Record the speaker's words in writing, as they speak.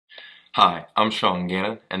Hi, I'm Sean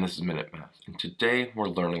Gannon, and this is Minute Math. And today we're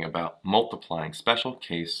learning about multiplying special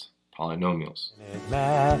case polynomials.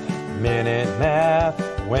 Minute Math,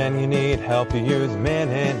 when you need help you use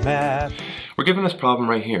Minute Math. We're given this problem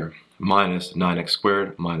right here, minus 9x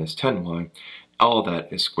squared minus 10y. All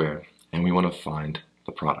that is squared, and we want to find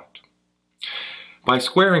the product. By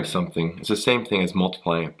squaring something, it's the same thing as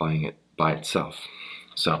multiplying it by itself.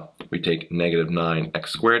 So we take negative 9x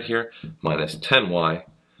squared here minus 10y,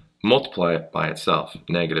 multiply it by itself,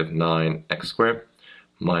 negative 9x squared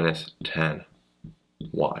minus 10y.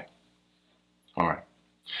 Alright.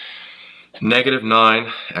 Negative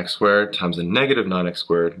 9x squared times a negative 9x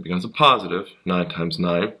squared becomes a positive. 9 times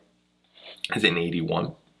 9 is an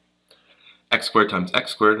 81. X squared times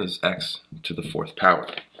x squared is x to the fourth power.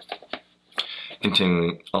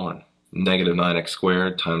 Continuing on. Negative 9x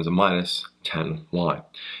squared times a minus 10y.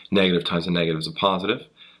 Negative times a negative is a positive.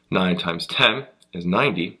 9 times 10 is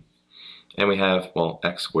 90. And we have, well,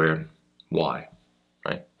 x squared y,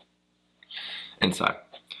 right? Inside.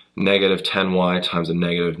 Negative 10y times a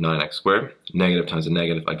negative 9x squared. Negative times a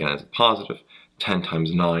negative, again, is a positive. 10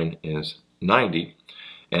 times 9 is 90.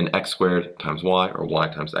 And x squared times y, or y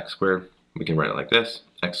times x squared, we can write it like this,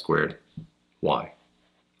 x squared y.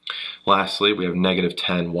 Lastly, we have negative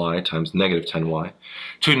 10y times negative 10y.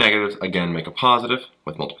 Two negatives, again, make a positive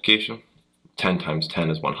with multiplication. 10 times 10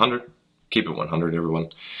 is 100. Keep it 100, everyone.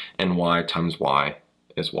 And y times y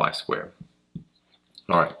is y squared.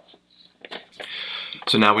 Alright.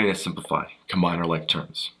 So now we need to simplify, combine our like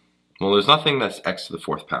terms. Well, there's nothing that's x to the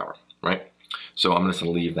fourth power, right? So I'm just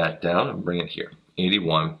going to leave that down and bring it here.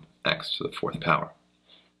 81x to the fourth power.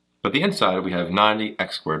 But the inside, we have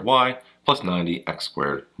 90x squared y plus 90x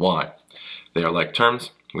squared y. They are like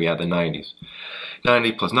terms. We add the 90s.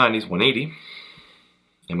 90 plus 90 is 180.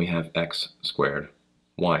 And we have x squared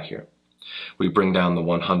y here. We bring down the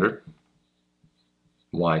 100,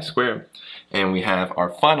 y squared, and we have our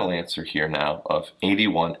final answer here now of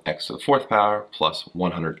 81x to the fourth power plus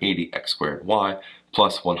 180x squared y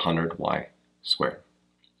plus 100y squared.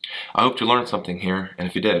 I hope you learned something here, and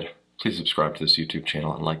if you did, please subscribe to this YouTube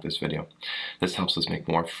channel and like this video. This helps us make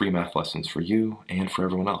more free math lessons for you and for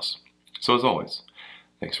everyone else. So as always,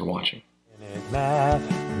 thanks for watching.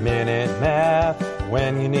 Minute Math,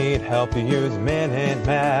 when you need help you use Minute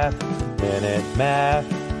Math. Minute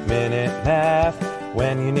Math,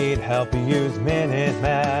 when you need help you use Minute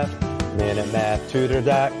Math.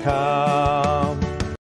 MinuteMathTutor.com